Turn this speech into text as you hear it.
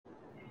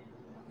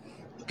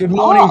Good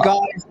morning,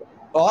 guys.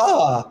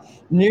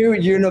 New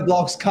unit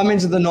blocks coming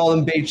to the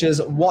Northern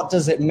Beaches. What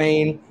does it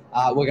mean?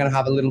 We're going to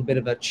have a little bit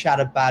of a chat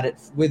about it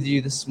with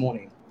you this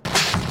morning.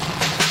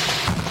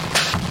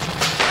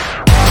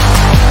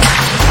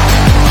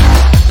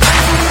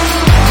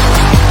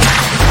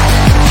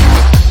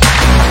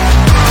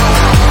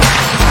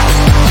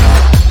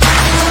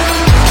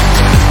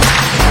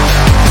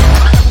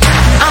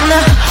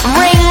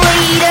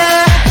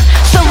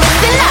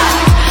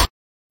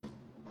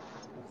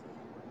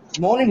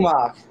 Morning,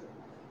 Mark.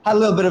 Had a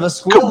little bit of a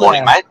squeal. Good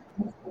morning, there.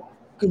 mate.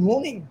 Good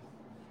morning.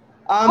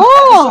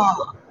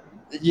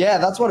 Yeah,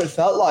 that's what it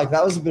felt like.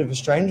 That was a bit of a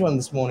strange one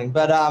this morning.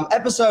 But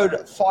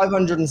episode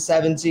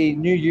 570,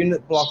 new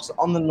unit blocks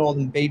on the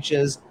Northern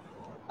Beaches.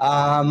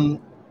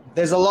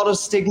 There's a lot of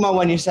stigma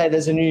when you say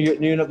there's a new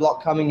unit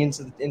block coming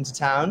into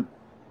town.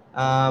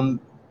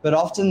 But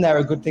often there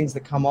are good things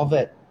that come of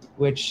it,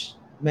 which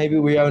maybe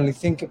we only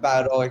think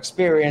about or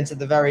experience at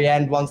the very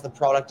end once the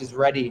product is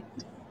ready.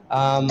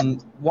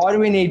 Why do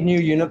we need new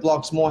unit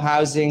blocks, more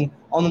housing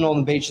on the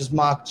Northern Beaches?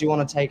 Mark, do you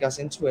want to take us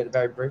into it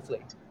very briefly?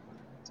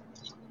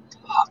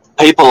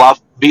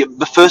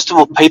 First of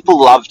all, people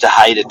love to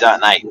hate it,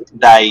 don't they?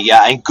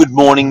 And good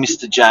morning,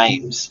 Mr.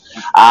 James.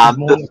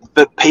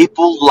 But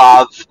people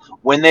love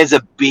when there's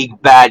a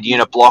big bad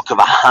unit block of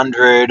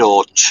 100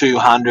 or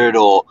 200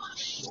 or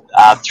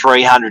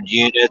 300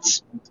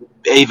 units,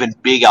 even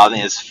bigger. I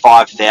think there's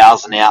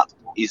 5,000 out.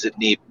 Is it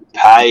near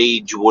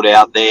Pagewood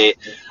out there?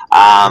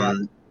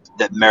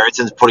 That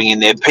Meriton's putting in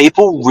there.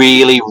 People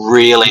really,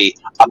 really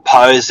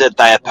oppose it.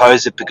 They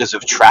oppose it because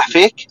of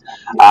traffic.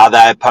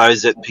 They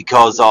oppose it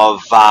because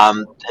of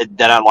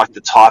they don't like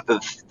the type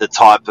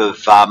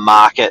of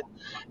market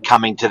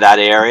coming to that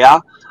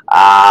area,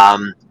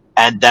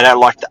 and they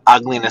don't like the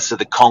ugliness of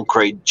the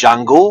concrete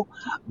jungle.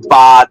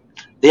 But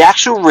the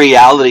actual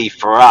reality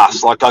for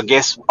us, like I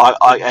guess,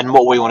 and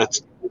what we wanted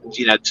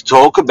to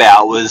talk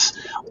about was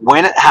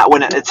when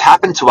it's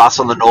happened to us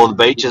on the Northern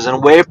Beaches,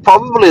 and we're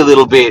probably a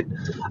little bit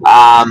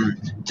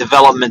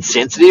development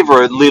sensitive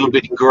or a little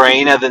bit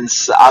greener than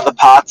other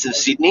parts of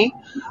Sydney,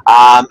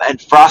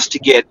 and for us to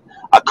get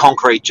a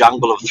concrete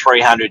jungle of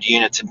 300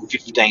 units and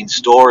 15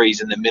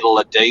 stories in the middle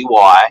of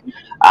DY,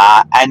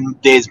 and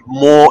there's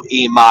more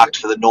earmarked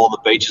for the Northern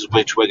Beaches,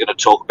 which we're going to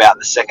talk about in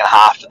the second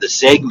half of the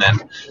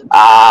segment.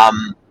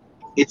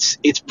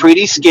 It's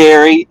pretty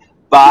scary,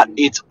 but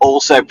it's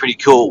also pretty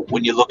cool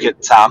when you look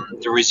at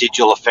the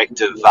residual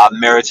effect of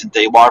Meriton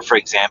DY, for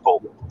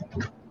example.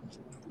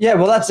 Yeah,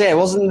 well, that's it.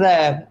 Wasn't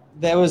there?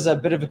 There was a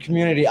bit of a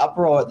community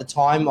uproar at the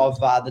time of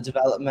the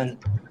development,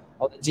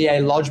 or the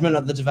DA lodgement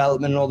of the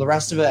development and all the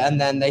rest of it. And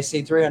then they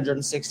see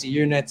 360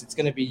 units. It's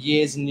going to be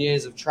years and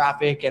years of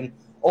traffic and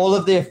all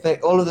of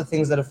the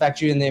things that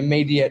affect you in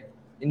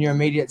your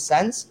immediate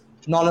sense.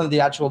 None of the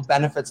actual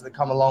benefits that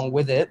come along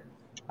with it.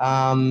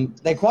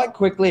 They quite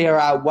quickly are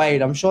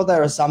outweighed. I'm sure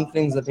there are some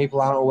things that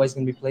people aren't always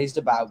going to be pleased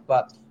about,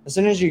 but as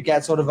soon as you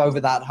get sort of over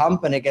that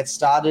hump and it gets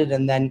started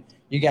and then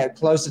you get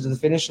closer to the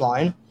finish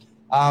line,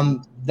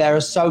 there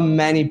are so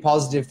many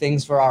positive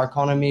things for our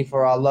economy,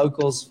 for our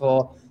locals,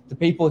 for the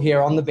people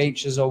here on the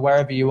beaches or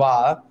wherever you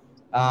are,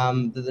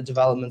 that the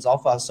developments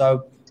offer.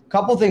 So a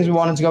couple of things we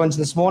wanted to go into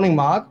this morning,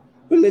 Mark.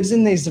 Who lives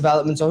in these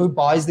developments or who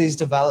buys these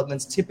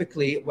developments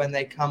typically when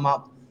they come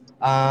up,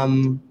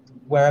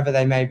 wherever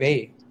they may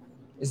be?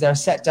 Is there a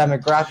set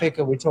demographic?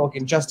 Are we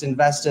talking just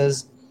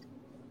investors?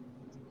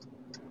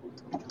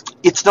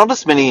 It's not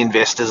as many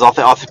investors. I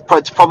think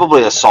it's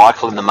probably a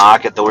cycle in the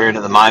market that we're in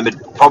at the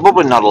moment.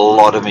 Probably not a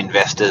lot of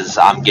investors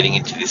getting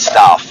into this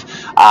stuff.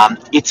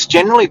 It's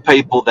generally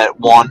people that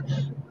want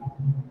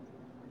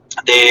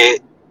their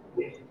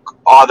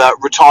either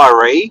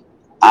retiree,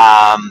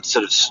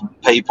 sort of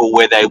people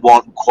where they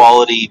want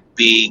quality,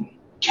 big,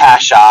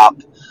 cash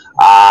up,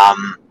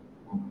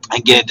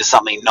 and get into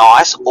something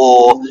nice,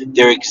 or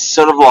they're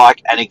sort of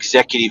like an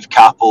executive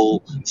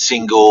couple,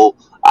 single,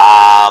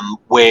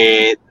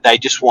 where they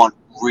just want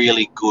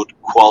really good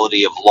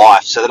quality of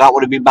life. So they don't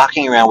want to be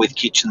mucking around with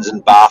kitchens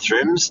and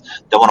bathrooms.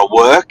 They want to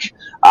work.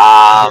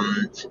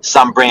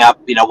 Some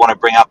want to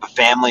bring up a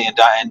family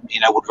and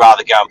would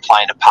rather go and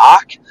play in a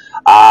park.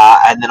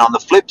 And then on the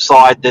flip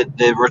side,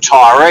 the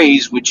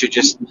retirees, which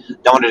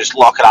they want to just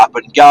lock it up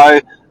and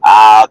go.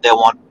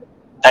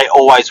 They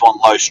always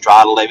want low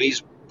strata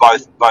levies,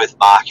 both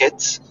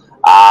markets.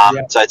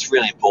 So it's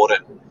really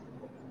important.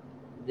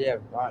 Yeah,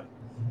 right.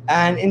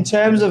 And in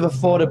terms of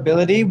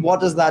affordability, what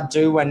does that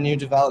do when new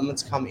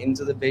developments come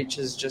into the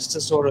beaches? Just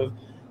to sort of,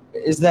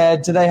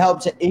 do they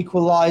help to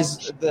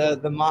equalize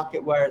the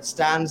market where it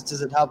stands?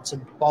 Does it help to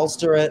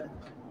bolster it?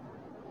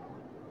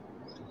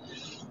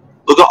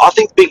 Look, I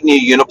think big new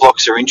unit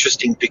blocks are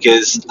interesting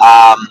because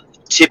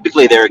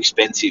typically they're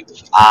expensive,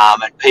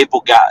 and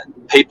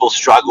people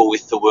struggle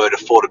with the word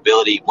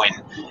affordability when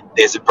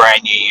there's a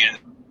brand new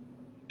unit.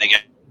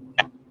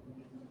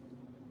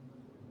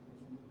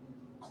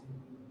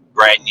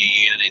 brand new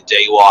unit in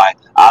DY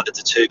that's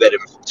a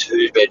two-bedroom for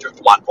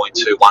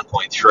 1.2,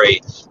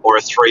 1.3, or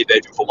a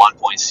three-bedroom for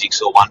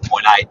 1.6 or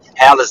 1.8.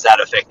 How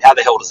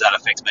the hell does that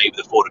affect me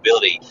with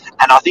affordability?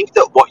 And I think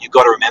that what you've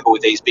got to remember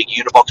with these big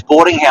unibox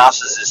boarding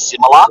houses is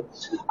similar.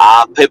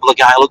 People are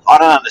going, look, I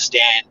don't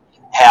understand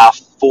how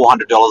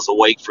 $400 a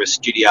week for a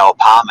studio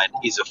apartment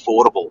is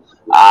affordable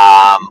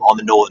on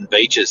the northern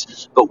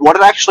beaches. But what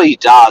it actually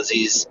does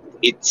is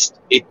it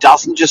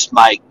doesn't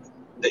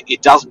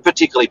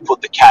particularly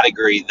put the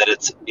category that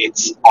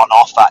it's on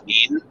offer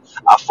in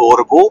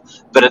affordable,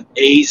 but it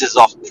eases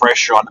off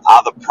pressure on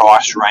other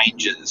price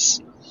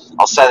ranges.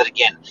 I'll say that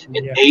again.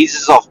 It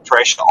eases off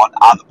pressure on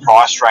other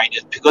price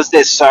ranges because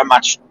there's so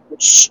much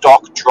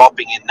stock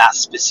dropping in that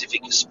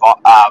specific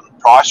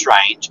price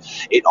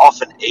range. It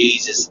often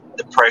eases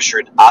the pressure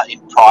in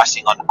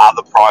pricing on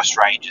other price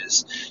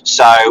ranges.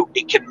 So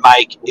it can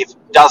make, it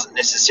doesn't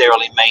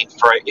necessarily mean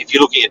if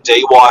you're looking at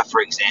DY,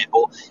 for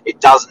example, it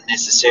doesn't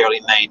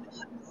necessarily mean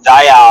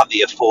they are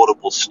the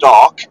affordable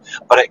stock,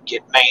 but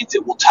it means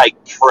it will take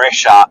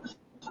pressure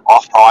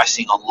off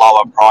pricing on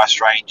lower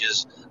price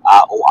ranges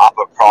or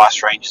upper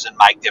price ranges and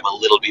make them a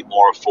little bit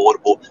more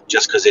affordable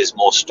just because there's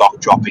more stock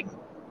dropping.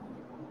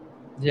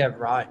 Yeah,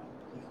 right.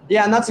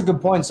 Yeah, and that's a good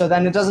point. So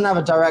then it doesn't have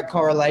a direct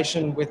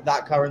correlation with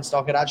that current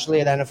stock. It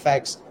actually then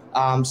affects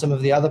some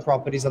of the other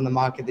properties on the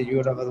market that you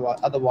would have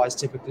otherwise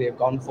typically have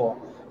gone for.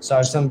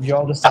 So some of your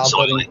older style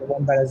buildings,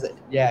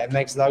 it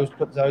makes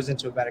put those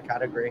into a better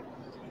category.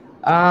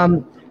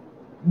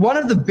 One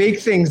of the big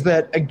things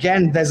that,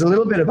 again, there's a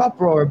little bit of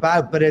uproar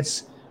about, but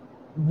it's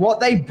what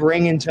they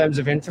bring in terms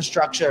of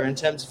infrastructure, in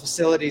terms of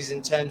facilities,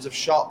 in terms of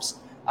shops,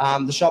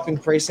 the shopping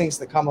precincts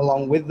that come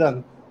along with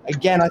them.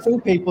 Again, I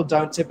think people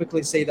don't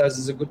typically see those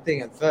as a good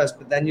thing at first,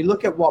 but then you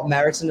look at what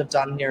Meriton have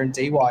done here in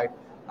DY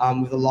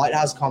with the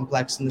Lighthouse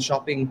complex and the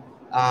shopping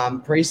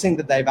precinct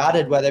that they've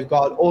added, where they've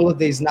got all of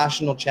these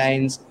national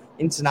chains,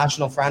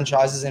 international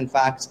franchises, in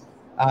fact.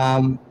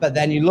 But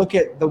then you look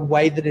at the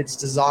way that it's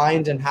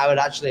designed and how it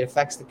actually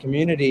affects the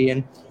community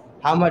and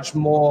how much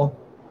more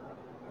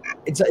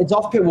it's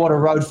off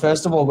Pittwater Road,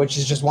 first of all, which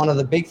is just one of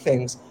the big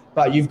things.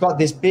 But you've got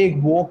this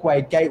big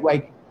walkway,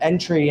 gateway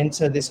entry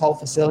into this whole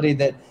facility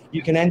that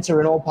you can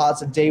enter in all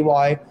parts of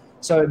DY.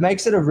 So it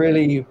makes it a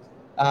really,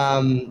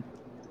 I'm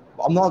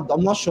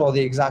not sure the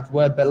exact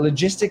word, but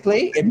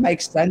logistically, it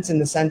makes sense in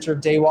the center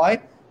of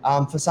DY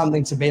for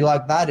something to be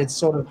like that. It's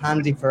sort of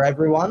handy for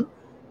everyone.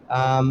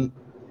 And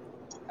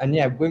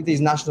yeah, with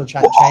these national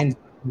chains picking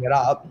it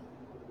up.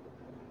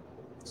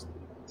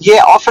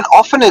 Yeah,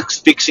 often it's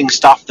fixing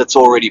stuff that's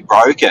already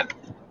broken.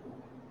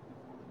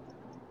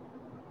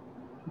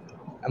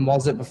 And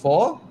was it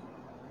before?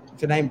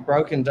 If it ain't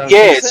broken, don't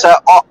fix it. So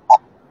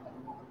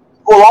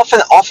well,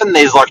 often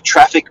there's like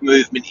traffic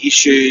movement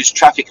issues,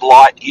 traffic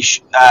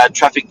lights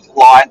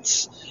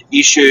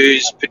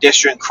issues,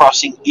 pedestrian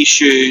crossing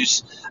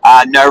issues,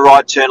 no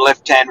right turn,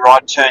 left hand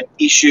right turn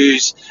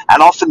issues,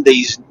 and often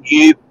these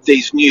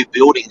new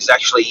buildings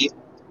actually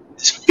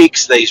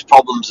fix these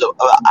problems,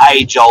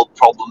 age-old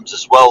problems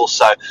as well.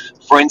 So,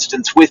 for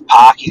instance, with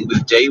parking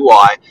with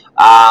DY,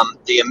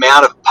 the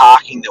amount of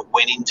parking that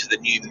went into the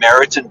new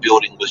Meriton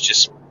building was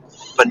just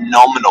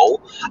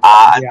phenomenal,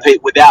 and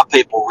without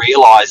people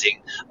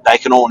realising they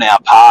can all now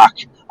park.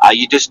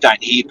 You just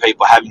don't hear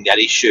people having that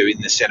issue in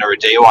the centre of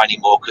DY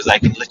anymore because they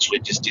can literally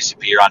just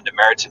disappear under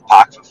Meriton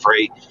Park for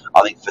free,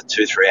 I think, for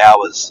 2-3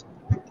 hours.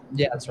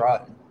 Yeah, that's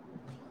right.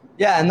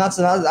 Yeah, and that's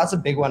a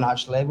big one,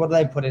 actually. What do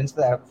they put into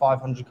there?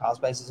 500 car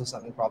spaces or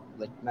something,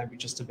 probably. Maybe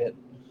just a bit.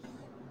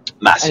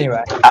 Massive.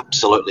 Anyway.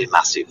 Absolutely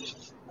massive.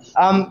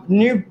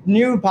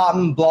 New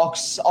apartment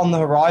blocks on the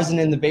horizon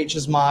in the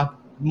Beaches, Mark,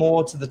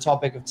 more to the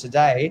topic of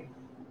today.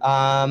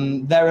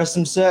 There are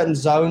some certain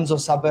zones or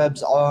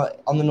suburbs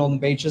on the Northern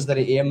Beaches that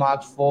are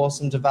earmarked for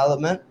some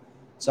development.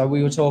 So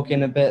we were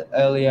talking a bit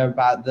earlier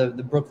about the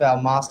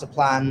Brookvale Master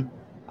Plan.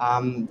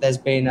 There's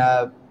been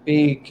a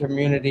big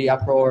community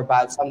uproar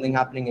about something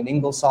happening in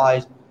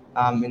Ingleside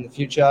in the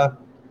future.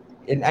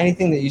 In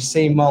anything that you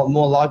see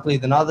more likely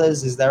than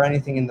others, is there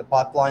anything in the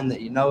pipeline that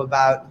you know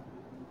about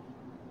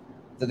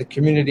that the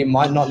community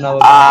might not know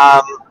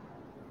about?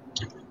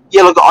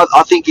 Yeah, look,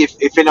 I think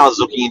if anyone's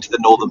looking into the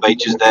Northern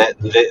Beaches,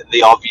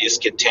 the obvious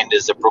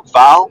contenders are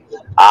Brookvale.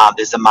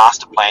 There's a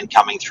master plan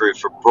coming through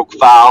for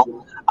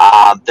Brookvale.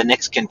 The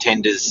next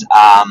contenders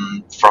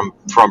from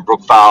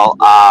Brookvale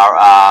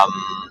are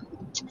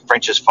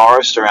French's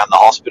Forest around the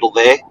hospital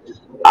there.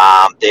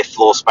 Their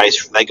floor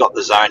space, they got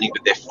the zoning,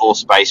 but their floor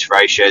space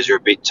ratios are a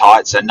bit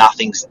tight, so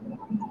nothing's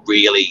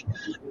really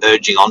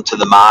urging onto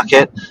the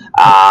market.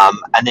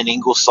 And then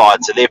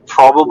Ingleside, so they're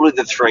probably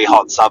the three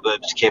hot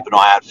suburbs to keep an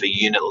eye out for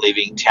unit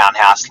living,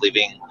 townhouse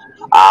living,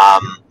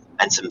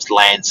 and some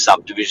land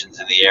subdivisions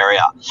in the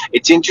area.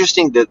 It's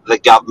interesting that the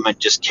government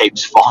just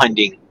keeps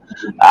finding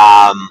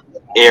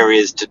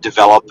areas to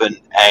develop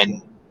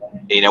and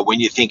you know, when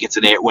you think it's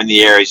when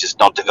the area is just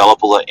not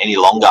developable any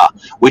longer,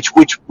 which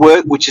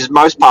is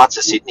most parts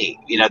of Sydney.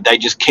 You know, they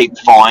just keep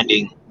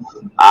finding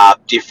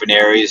different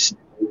areas.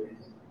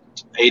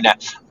 You know,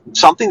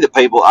 something that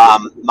people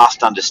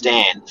must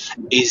understand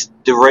is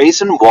the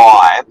reason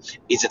why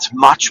is it's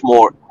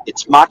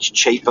much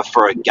cheaper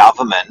for a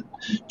government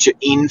to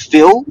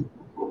infill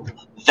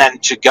than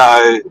to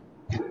go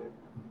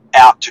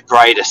out to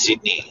Greater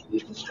Sydney.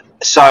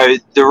 So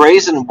the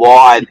reason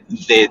why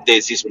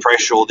there's this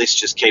pressure, or this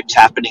just keeps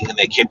happening, and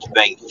they keep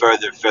being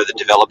further and further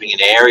developing in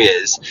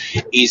areas,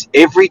 is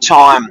every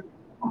time.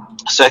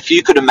 So if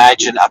you could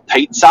imagine a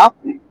pizza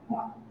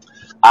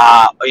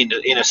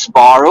in a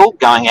spiral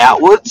going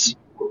outwards,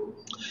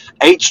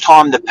 each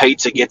time the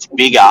pizza gets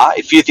bigger,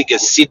 if you think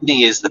of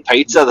Sydney as the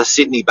pizza, the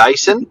Sydney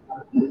Basin,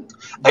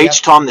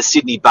 each time the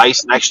Sydney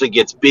Basin actually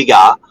gets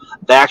bigger,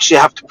 they actually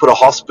have to put a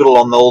hospital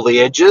on all the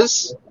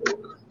edges.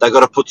 They've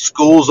got to put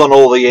schools on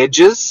all the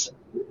edges.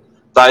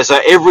 So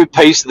every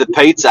piece of the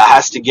pizza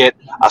has to get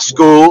a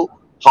school,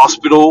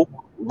 hospital,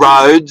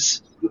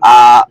 roads,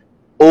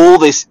 all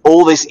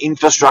this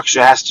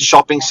infrastructure has to,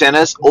 shopping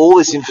centres, all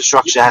this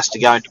infrastructure has to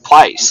go into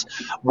place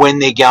when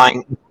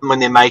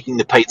they're making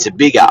the pizza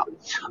bigger.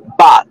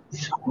 But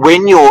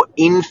when you're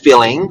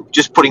infilling,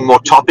 just putting more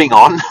topping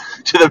on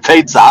to the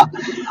pizza,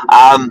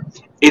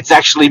 it's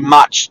actually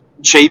much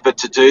cheaper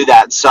to do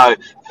that. So,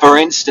 for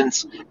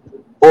instance,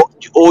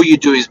 all you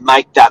do is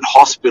make that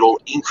hospital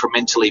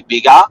incrementally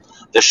bigger,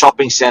 the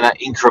shopping centre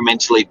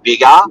incrementally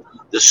bigger,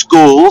 the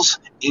schools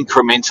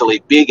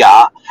incrementally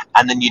bigger,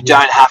 and then you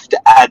don't have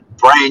to add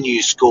brand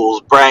new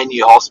schools, brand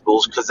new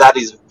hospitals, because that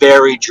is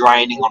very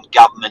draining on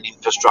government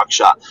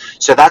infrastructure.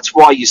 So that's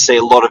why you see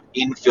a lot of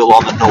infill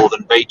on the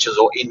northern beaches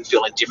or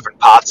infill in different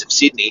parts of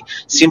Sydney,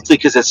 simply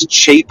because it's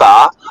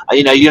cheaper.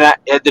 You know,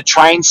 at the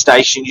train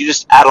station, you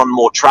just add on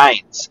more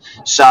trains.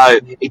 So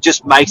it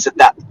just makes it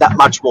that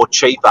much more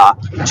cheaper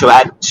to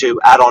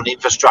add on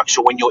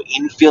infrastructure when you're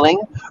infilling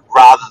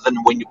rather than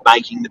when you're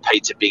making the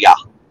pizza bigger.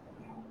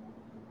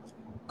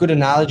 Good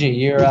analogy.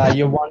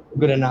 You're one for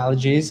good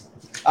analogies.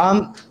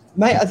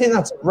 Mate, I think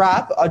that's a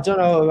wrap. I don't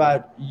know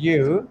about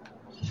you.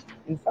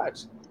 In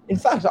fact,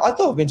 I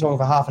thought we've been talking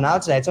for half an hour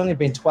today. It's only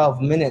been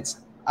 12 minutes,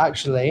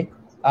 actually.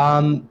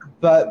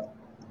 But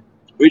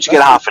where'd you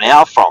get half an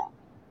hour from?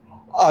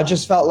 I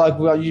just felt like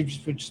we've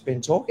just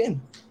been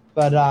talking.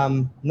 But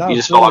no. You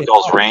just felt like I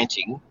was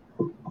ranting.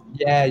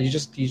 Yeah, you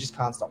just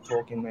can't stop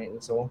talking, mate.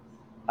 That's all.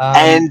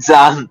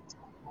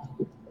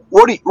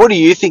 What do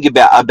you think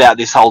about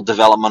this whole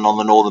development on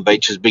the Northern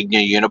Beaches, big new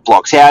unit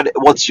blocks?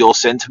 What's your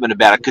sentiment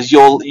about it? Because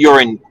you're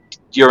in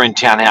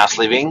townhouse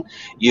living.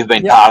 You've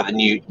been part of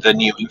the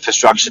new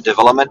infrastructure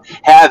development.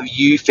 How have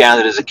you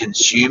found it as a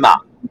consumer?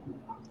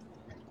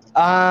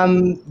 So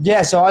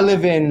I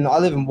live in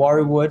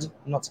Warriewood.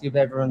 Not to give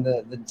everyone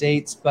the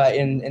deets, but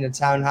in a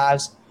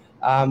townhouse.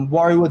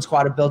 Warriewood's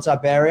quite a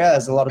built-up area,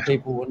 as a lot of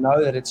people will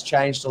know that it's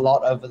changed a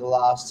lot over the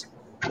last,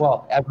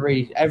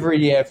 every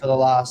year for the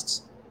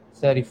last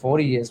 30,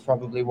 40 years,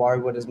 probably.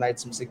 Warriewood has made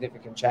some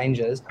significant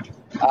changes.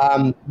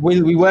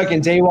 We work in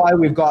DY.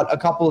 We've got a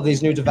couple of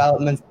these new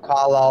developments,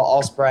 Carlisle,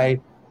 Osprey,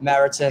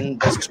 Meriton.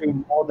 There's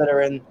two more that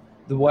are in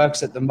the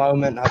works at the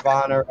moment,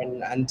 Havana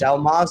and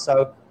Delmar.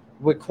 So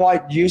we're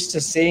quite used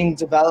to seeing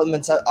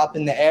developments up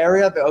in the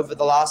area, but over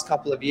the last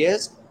couple of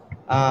years.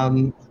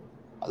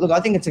 Look, I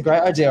think it's a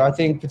great idea. I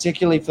think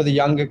particularly for the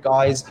younger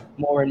guys,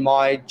 more in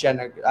my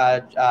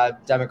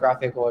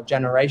demographic or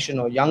generation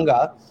or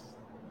younger,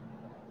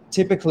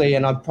 typically,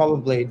 and I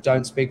probably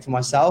don't speak for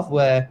myself,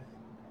 we're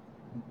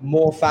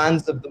more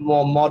fans of the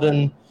more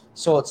modern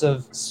sorts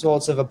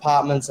of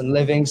apartments and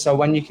living. So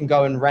when you can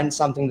go and rent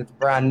something that's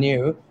brand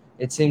new,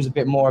 it seems a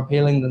bit more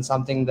appealing than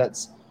something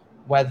that's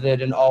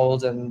weathered and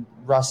old and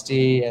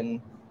rusty. And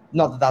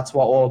not that that's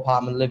what all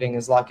apartment living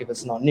is like if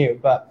it's not new,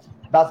 but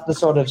that's the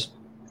sort of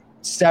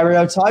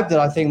stereotype that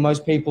I think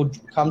most people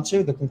come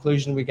to, the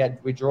conclusion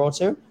we draw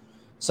to.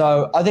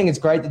 So I think it's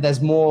great that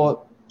there's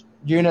more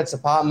units,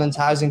 apartments,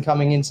 housing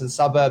coming into the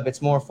suburb.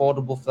 It's more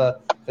affordable for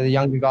the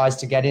younger guys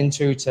to get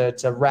into,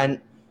 to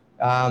rent.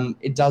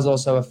 It does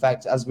also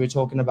affect, as we were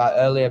talking about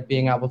earlier,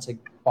 being able to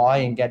buy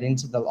and get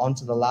onto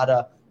the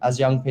ladder as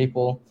young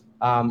people.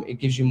 It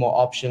gives you more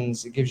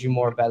options. It gives you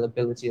more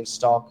availability of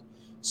stock.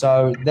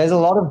 So there's a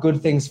lot of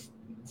good things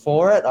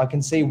for it. I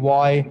can see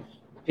why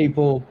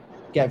people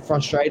get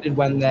frustrated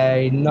when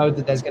they know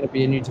that there's going to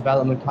be a new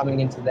development coming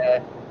into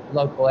their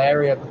local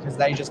area, because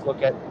they just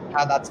look at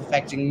how that's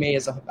affecting me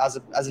as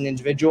an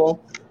individual.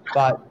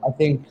 But I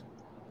think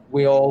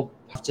we all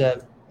have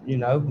to,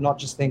 not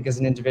just think as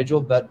an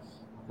individual, but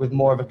with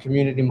more of a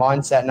community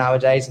mindset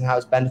nowadays and how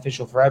it's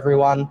beneficial for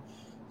everyone.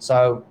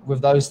 So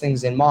with those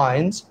things in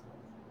mind,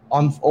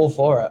 I'm all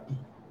for it.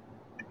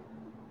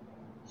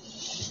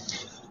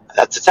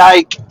 That's a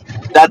take.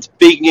 That's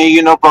big new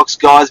unit blocks,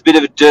 guys. Bit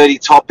of a dirty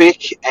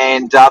topic,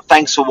 and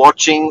thanks for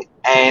watching,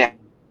 and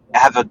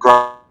have a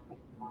great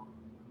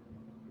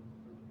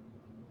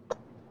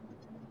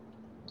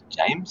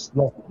James.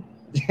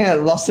 Yeah,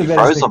 lost a bit.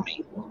 Froze on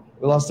me.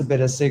 We lost a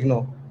bit of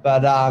signal,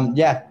 but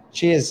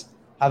cheers.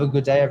 Have a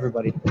good day,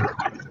 everybody.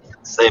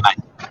 See you, mate.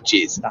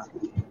 Cheers.